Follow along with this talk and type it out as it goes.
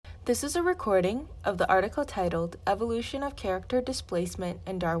This is a recording of the article titled Evolution of Character Displacement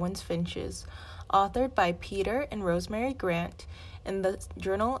in Darwin's Finches, authored by Peter and Rosemary Grant in the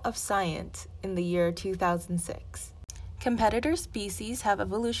Journal of Science in the year 2006. Competitor species have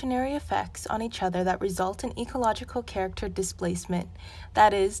evolutionary effects on each other that result in ecological character displacement,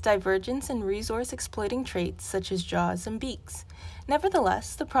 that is, divergence in resource-exploiting traits such as jaws and beaks.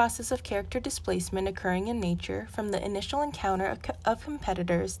 Nevertheless, the process of character displacement occurring in nature, from the initial encounter of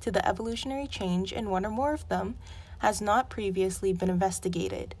competitors to the evolutionary change in one or more of them, has not previously been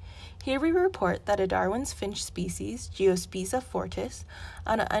investigated. Here we report that a Darwin's finch species, Geospiza fortis,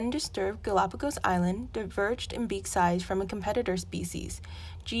 on an undisturbed Galapagos island diverged in beak size from a competitor species,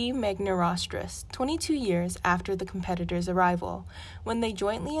 G. magnirostrus, 22 years after the competitor's arrival, when they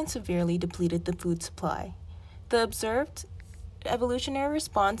jointly and severely depleted the food supply. The observed evolutionary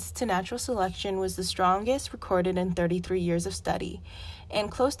response to natural selection was the strongest recorded in 33 years of study,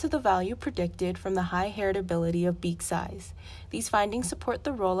 and close to the value predicted from the high heritability of beak size. These findings support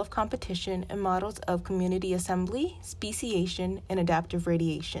the role of competition in models of community assembly, speciation, and adaptive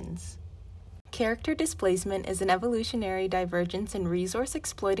radiations. Character displacement is an evolutionary divergence in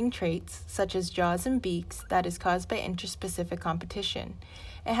resource-exploiting traits, such as jaws and beaks, that is caused by interspecific competition.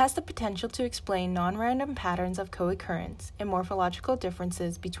 It has the potential to explain non-random patterns of co-occurrence and morphological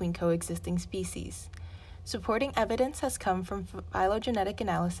differences between coexisting species. Supporting evidence has come from phylogenetic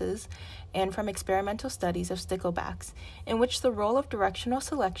analysis and from experimental studies of sticklebacks, in which the role of directional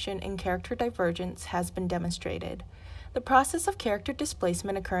selection in character divergence has been demonstrated. The process of character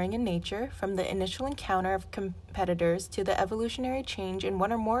displacement occurring in nature, from the initial encounter of competitors to the evolutionary change in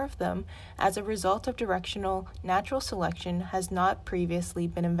one or more of them as a result of directional natural selection, has not previously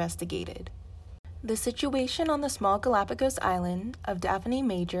been investigated. The situation on the small Galapagos island of Daphne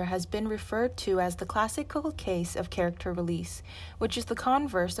Major has been referred to as the classical case of character release, which is the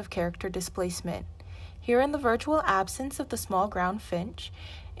converse of character displacement. Here, in the virtual absence of the small ground finch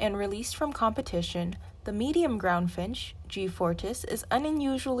and released from competition, the medium ground finch, G. fortis, is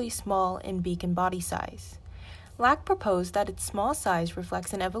unusually small in beak and body size. Lack proposed that its small size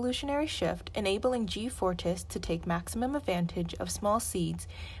reflects an evolutionary shift, enabling G. fortis to take maximum advantage of small seeds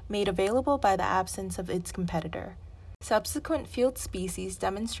made available by the absence of its competitor. Subsequent field species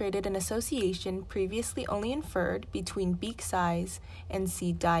demonstrated an association previously only inferred between beak size and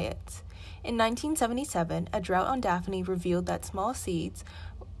seed diets. In 1977, a drought on Daphne revealed that small seeds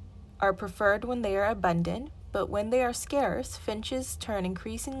are preferred when they are abundant, but when they are scarce, finches turn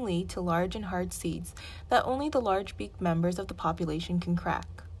increasingly to large and hard seeds that only the large-beaked members of the population can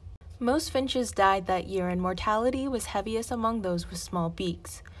crack. Most finches died that year, and mortality was heaviest among those with small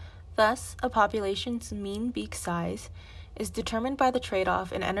beaks. Thus, a population's mean beak size is determined by the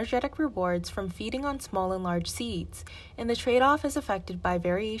trade-off in energetic rewards from feeding on small and large seeds, and the trade-off is affected by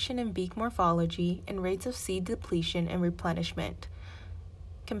variation in beak morphology and rates of seed depletion and replenishment.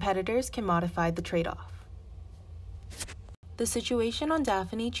 Competitors can modify the trade-off. The situation on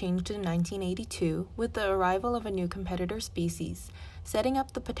Daphne changed in 1982 with the arrival of a new competitor species, setting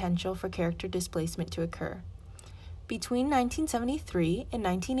up the potential for character displacement to occur. Between 1973 and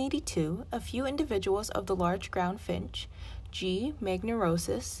 1982, a few individuals of the large ground finch, G.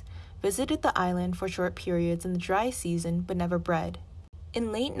 magnirostrus, visited the island for short periods in the dry season but never bred.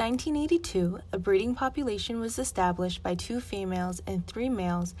 In late 1982, a breeding population was established by 2 females and 3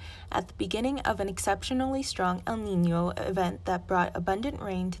 males at the beginning of an exceptionally strong El Niño event that brought abundant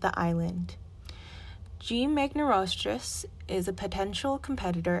rain to the island. G. magnirostrus is a potential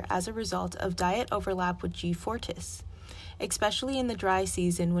competitor as a result of diet overlap with G. fortis, especially in the dry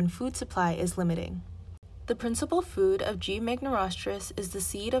season when food supply is limiting. The principal food of G. magnirostrus is the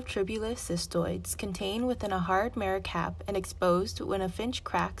seed of tribulus cystoids, contained within a hard mericap and exposed when a finch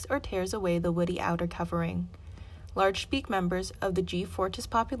cracks or tears away the woody outer covering. Large beak members of the G. fortis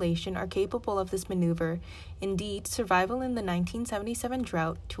population are capable of this maneuver. Indeed, survival in the 1977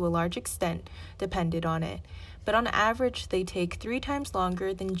 drought, to a large extent, depended on it, but on average they take 3 times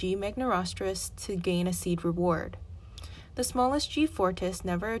longer than G. magnirostrus to gain a seed reward. The smallest G. fortis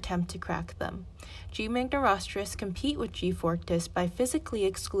never attempt to crack them. G. magnirostrus compete with G. fortis by physically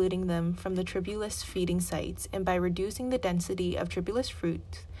excluding them from the tribulus feeding sites and by reducing the density of tribulus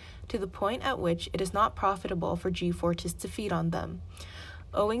fruits to the point at which it is not profitable for G. fortis to feed on them,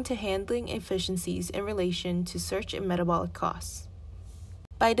 owing to handling efficiencies in relation to search and metabolic costs.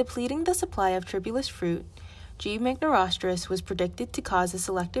 By depleting the supply of tribulus fruit, G. magnirostrus was predicted to cause a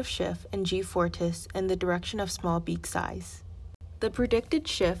selective shift in G. fortis in the direction of small beak size. The predicted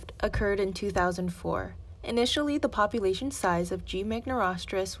shift occurred in 2004. Initially, the population size of G.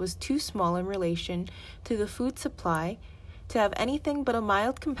 magnirostrus was too small in relation to the food supply to have anything but a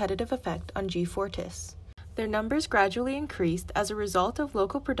mild competitive effect on G. fortis. Their numbers gradually increased as a result of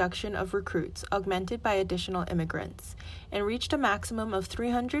local production of recruits augmented by additional immigrants, and reached a maximum of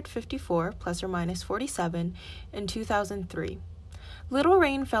 354 plus or minus 47 in 2003. Little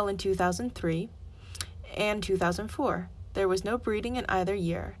rain fell in 2003 and 2004. There was no breeding in either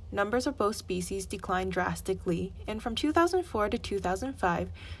year. Numbers of both species declined drastically, and from 2004 to 2005,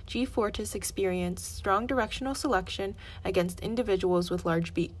 G. fortis experienced strong directional selection against individuals with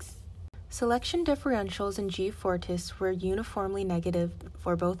large beaks. Selection differentials in G. fortis were uniformly negative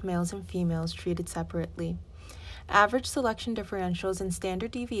for both males and females treated separately. Average selection differentials in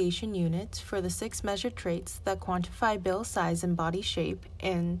standard deviation units for the 6 measured traits that quantify bill size and body shape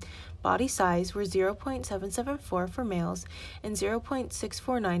and body size were 0.774 for males and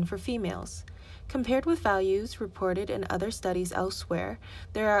 0.649 for females. Compared with values reported in other studies elsewhere,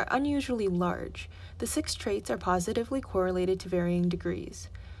 they are unusually large. The 6 traits are positively correlated to varying degrees.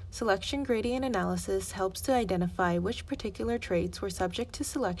 Selection gradient analysis helps to identify which particular traits were subject to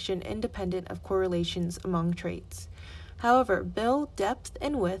selection independent of correlations among traits. However, bill depth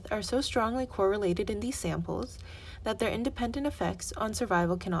and width are so strongly correlated in these samples that their independent effects on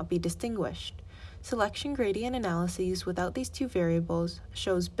survival cannot be distinguished. Selection gradient analyses without these 2 variables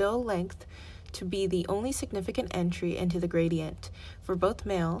shows bill length to be the only significant entry into the gradient for both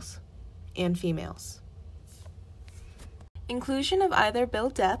males and females. Inclusion of either bill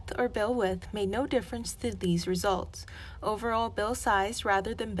depth or bill width made no difference to these results. Overall bill size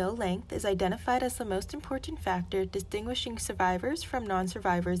rather than bill length is identified as the most important factor distinguishing survivors from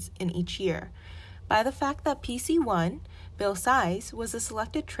non-survivors in each year, by the fact that PC1, bill size, was a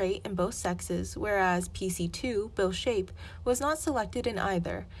selected trait in both sexes, whereas PC2, bill shape, was not selected in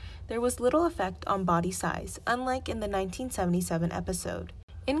either. There was little effect on body size, unlike in the 1977 episode.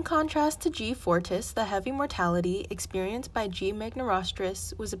 In contrast to G. fortis, the heavy mortality experienced by G.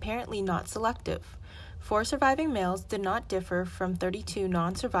 meganeurostris was apparently not selective. 4 surviving males did not differ from 32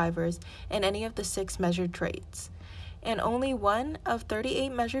 non-survivors in any of the 6 measured traits, and only 1 of 38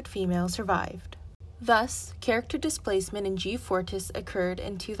 measured females survived. Thus, character displacement in G. fortis occurred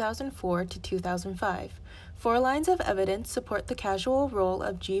in 2004 to 2005. 4 lines of evidence support the causal role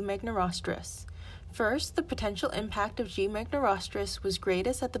of G. meganeurostris. First, the potential impact of G. meganeurostris was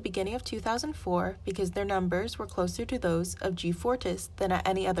greatest at the beginning of 2004 because their numbers were closer to those of G. fortis than at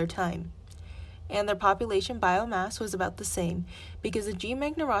any other time. And their population biomass was about the same because a G.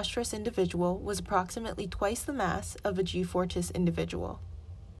 meganeurostris individual was approximately twice the mass of a G. fortis individual.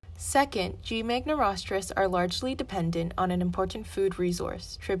 Second, G. meganeurostris are largely dependent on an important food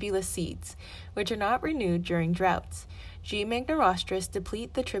resource, tribulus seeds, which are not renewed during droughts. G. meganeurostris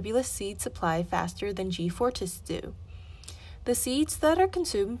deplete the tribulus seed supply faster than G. fortis do. The seeds that are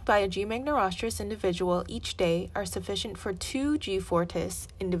consumed by a G. meganeurostris individual each day are sufficient for 2 G. fortis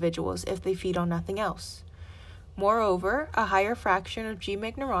individuals if they feed on nothing else. Moreover, a higher fraction of G.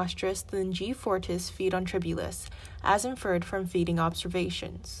 meganeurostris than G. fortis feed on tribulus, as inferred from feeding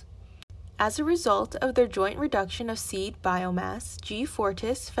observations. As a result of their joint reduction of seed biomass, G.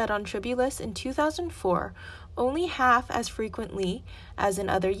 fortis fed on tribulus in 2004 only half as frequently as in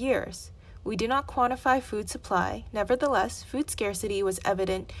other years. We do not quantify food supply. Nevertheless, food scarcity was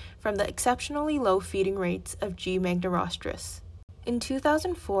evident from the exceptionally low feeding rates of G. meganeurostris. In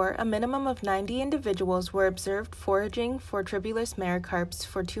 2004, a minimum of 90 individuals were observed foraging for tribulus merocarps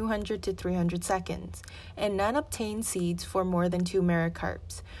for 200 to 300 seconds, and none obtained seeds for more than 2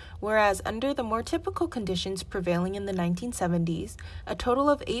 merocarps, whereas under the more typical conditions prevailing in the 1970s, a total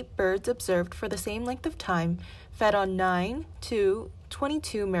of 8 birds observed for the same length of time fed on 9 to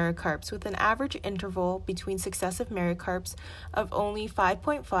 22 merocarps with an average interval between successive merocarps of only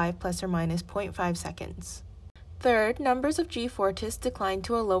 5.5 plus or minus 0.5 seconds. Third, numbers of G. fortis declined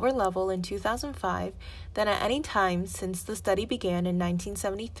to a lower level in 2005 than at any time since the study began in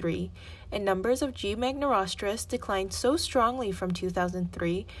 1973, and numbers of G. meganeurostris declined so strongly from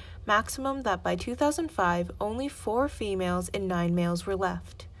 2003 maximum that by 2005 only 4 females and 9 males were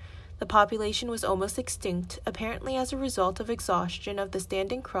left. The population was almost extinct, apparently as a result of exhaustion of the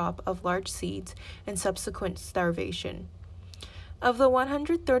standing crop of large seeds and subsequent starvation. Of the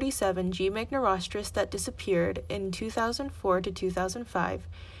 137 G. meganeurostris that disappeared in 2004 to 2005,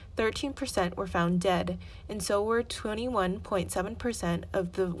 13% were found dead, and so were 21.7%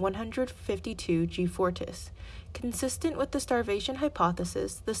 of the 152 G. fortis. Consistent with the starvation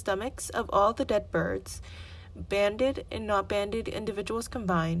hypothesis, the stomachs of all the dead birds, banded and not banded individuals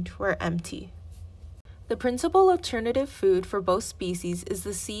combined, were empty. The principal alternative food for both species is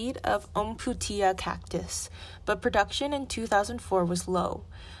the seed of Ompoutia cactus, but production in 2004 was low,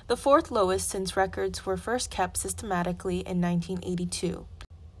 the fourth lowest since records were first kept systematically in 1982.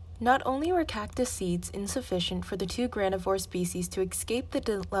 Not only were cactus seeds insufficient for the two granivore species to escape the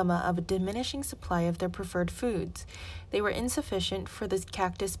dilemma of a diminishing supply of their preferred foods, they were insufficient for the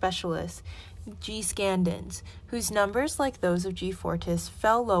cactus specialists, G. scandens, whose numbers, like those of G. fortis,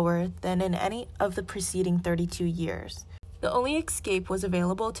 fell lower than in any of the preceding 32 years. The only escape was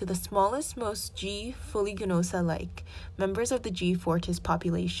available to the smallest, most G. fuliginosa-like members of the G. fortis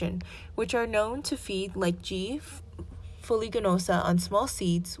population, which are known to feed like G. fuliginosa on small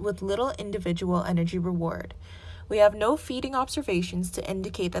seeds with little individual energy reward. We have no feeding observations to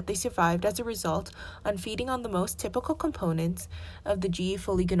indicate that they survived as a result on feeding on the most typical components of the G.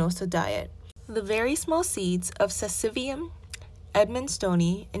 fuliginosa diet, the very small seeds of Sassivium,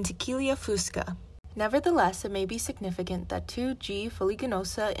 Edmonstoni, and Tequila fusca. Nevertheless, it may be significant that two G.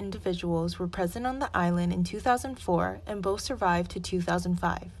 fuliginosa individuals were present on the island in 2004 and both survived to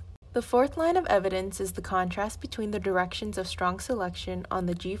 2005. The fourth line of evidence is the contrast between the directions of strong selection on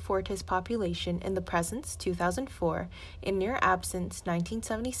the G. fortis population in the presence, 2004, and near absence,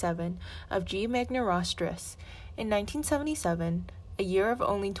 1977, of G. magnirostrus. In 1977, a year of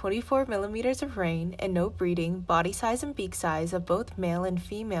only 24 millimeters of rain and no breeding, body size and beak size of both male and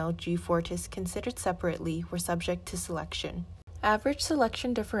female G. fortis considered separately were subject to selection. Average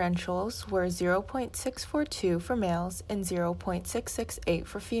selection differentials were 0.642 for males and 0.668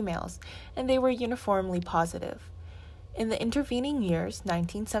 for females, and they were uniformly positive. In the intervening years,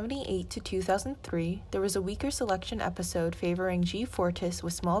 1978 to 2003, there was a weaker selection episode favoring G. fortis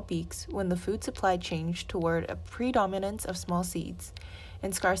with small beaks when the food supply changed toward a predominance of small seeds,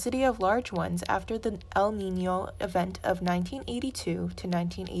 and scarcity of large ones after the El Niño event of 1982 to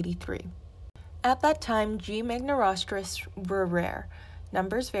 1983. At that time, G. magnirostrus were rare.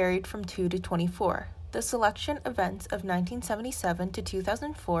 Numbers varied from 2 to 24. The selection events of 1977 to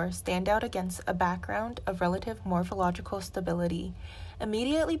 2004 stand out against a background of relative morphological stability.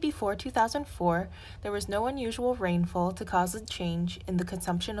 Immediately before 2004, there was no unusual rainfall to cause a change in the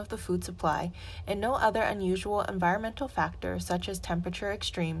consumption of the food supply, and no other unusual environmental factor such as temperature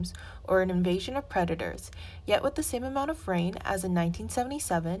extremes or an invasion of predators. Yet with the same amount of rain as in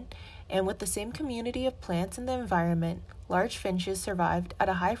 1977, and with the same community of plants in the environment, large finches survived at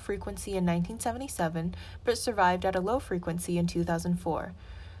a high frequency in 1977, but survived at a low frequency in 2004.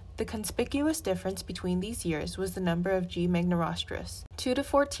 The conspicuous difference between these years was the number of G. magnirostrus, 2 to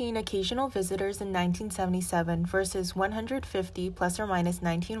 14 occasional visitors in 1977 versus 150 plus or minus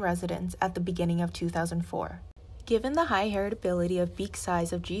 19 residents at the beginning of 2004. Given the high heritability of beak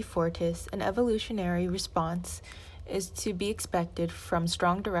size of G. fortis, an evolutionary response is to be expected from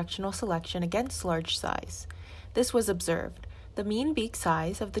strong directional selection against large size. This was observed. The mean beak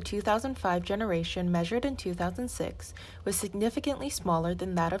size of the 2005 generation measured in 2006 was significantly smaller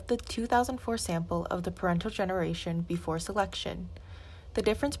than that of the 2004 sample of the parental generation before selection. The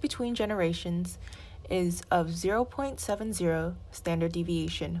difference between generations is of 0.70 standard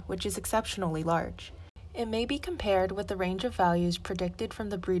deviation, which is exceptionally large. It may be compared with the range of values predicted from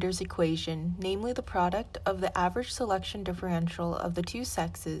the breeder's equation, namely the product of the average selection differential of the two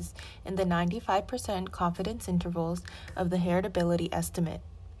sexes and the 95% confidence intervals of the heritability estimate.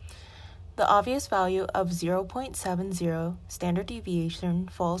 The obvious value of 0.70 standard deviation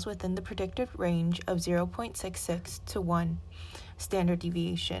falls within the predicted range of 0.66 to 1 standard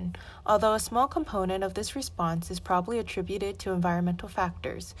deviation, although a small component of this response is probably attributed to environmental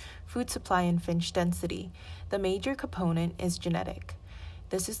factors, food supply and finch density. The major component is genetic.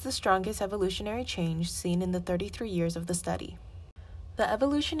 This is the strongest evolutionary change seen in the 33 years of the study. The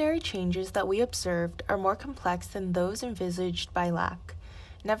evolutionary changes that we observed are more complex than those envisaged by Lack.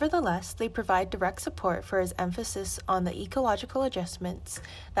 Nevertheless, they provide direct support for his emphasis on the ecological adjustments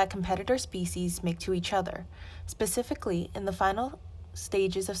that competitor species make to each other, specifically in the final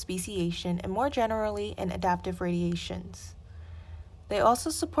stages of speciation and more generally in adaptive radiations. They also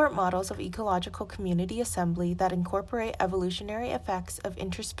support models of ecological community assembly that incorporate evolutionary effects of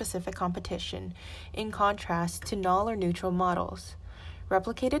interspecific competition, in contrast to null or neutral models.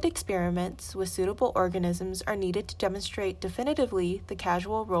 Replicated experiments with suitable organisms are needed to demonstrate definitively the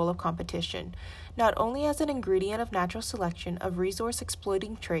causal role of competition, not only as an ingredient of natural selection of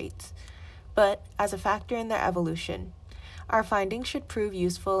resource-exploiting traits, but as a factor in their evolution. Our findings should prove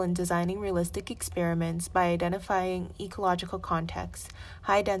useful in designing realistic experiments by identifying ecological contexts,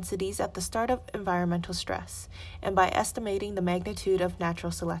 high densities at the start of environmental stress, and by estimating the magnitude of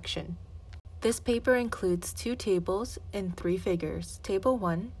natural selection. This paper includes 2 tables and 3 figures. Table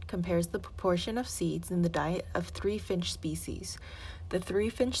 1 compares the proportion of seeds in the diet of 3 finch species. The 3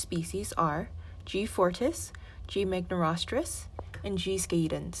 finch species are G. fortis, G. magnorostris, and G.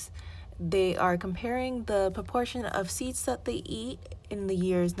 scaedens. They are comparing the proportion of seeds that they eat in the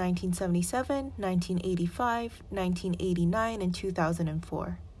years 1977, 1985, 1989, and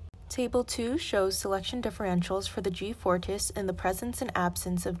 2004. Table 2 shows selection differentials for the G. fortis in the presence and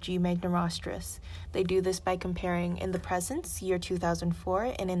absence of G. magnorostris. They do this by comparing in the presence, year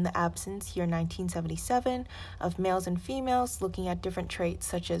 2004, and in the absence, year 1977, of males and females, looking at different traits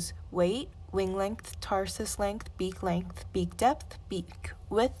such as weight, wing length, tarsus length, beak depth, beak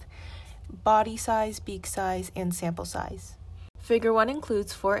width, body size, beak size, and sample size. Figure 1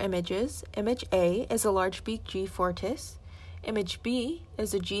 includes 4 images. Image A is a large beak G. fortis. Image B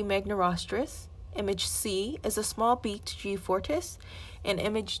is a G. magnorostris, image C is a small-beaked G. fortis, and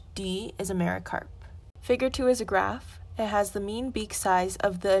image D is a merocarp. Figure 2 is a graph. It has the mean beak size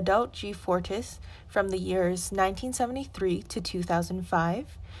of the adult G. fortis from the years 1973 to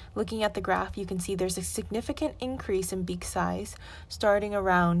 2005. Looking at the graph, you can see there's a significant increase in beak size starting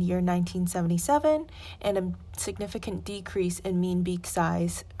around year 1977 and a significant decrease in mean beak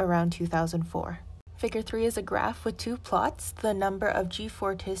size around 2004. Figure 3 is a graph with 2 plots, the number of G.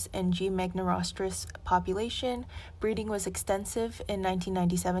 fortis and G. magnorostris population. Breeding was extensive in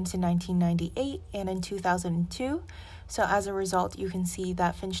 1997 to 1998 and in 2002, so as a result you can see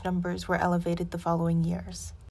that finch numbers were elevated the following years.